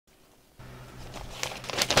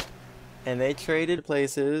And they traded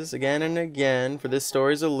places again and again, for this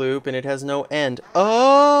story's a loop and it has no end.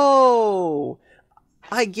 Oh!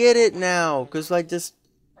 I get it now, because like just...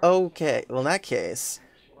 Okay, well in that case...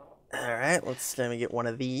 Alright, let me get one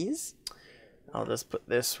of these. I'll just put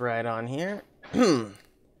this right on here.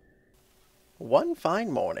 One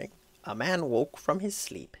fine morning, a man woke from his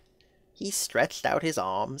sleep. He stretched out his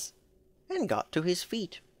arms and got to his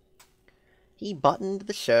feet. He buttoned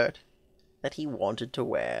the shirt that he wanted to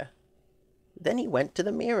wear. Then he went to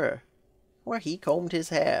the mirror, where he combed his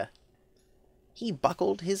hair. He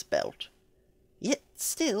buckled his belt. Yet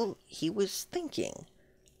still he was thinking,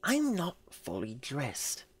 I'm not fully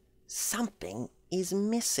dressed. Something is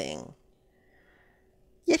missing.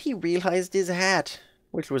 Yet he realized his hat,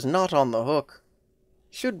 which was not on the hook,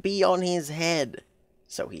 should be on his head,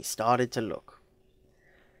 so he started to look.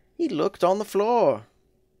 He looked on the floor,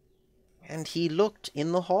 and he looked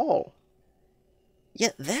in the hall.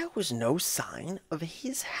 Yet there was no sign of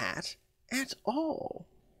his hat at all.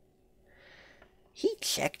 He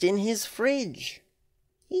checked in his fridge.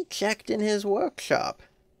 He checked in his workshop.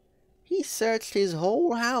 He searched his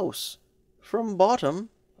whole house, from bottom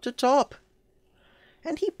to top.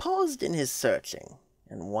 And he paused in his searching,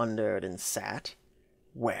 and wondered and sat,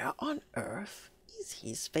 where on earth is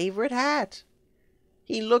his favorite hat?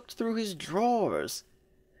 He looked through his drawers.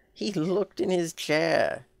 He looked in his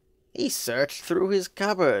chair. He searched through his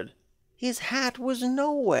cupboard. His hat was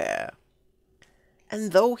nowhere.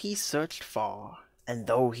 And though he searched far, and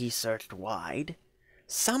though he searched wide,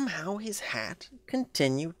 somehow his hat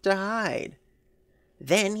continued to hide.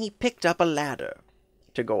 Then he picked up a ladder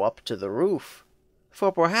to go up to the roof,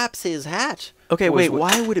 for perhaps his hat... Okay, wait,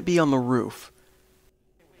 why would it be on the roof?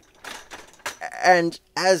 And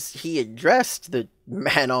as he addressed the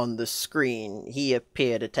man on the screen, he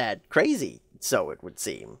appeared a tad crazy, so it would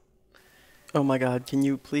seem. Oh my god, can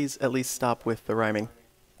you please at least stop with the rhyming?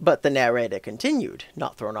 But the narrator continued,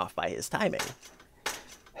 not thrown off by his timing.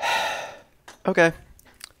 Okay,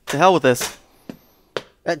 to hell with this.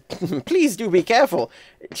 Please do be careful.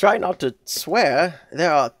 Try not to swear.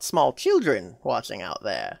 There are small children watching out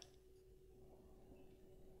there.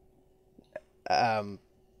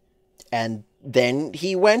 And then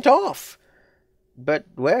he went off. But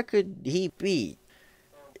where could he be?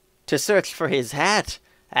 To search for his hat.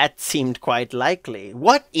 That seemed quite likely.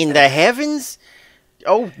 What in the heavens?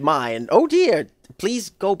 Oh my, and oh dear.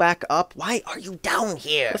 Please go back up. Why are you down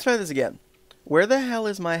here? Let's try this again. Where the hell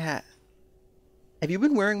is my hat? Have you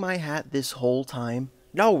been wearing my hat this whole time?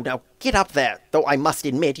 No, now get up there. Though I must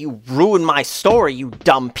admit, you ruined my story, you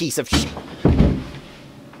dumb piece of shit.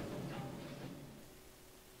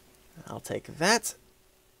 I'll take that.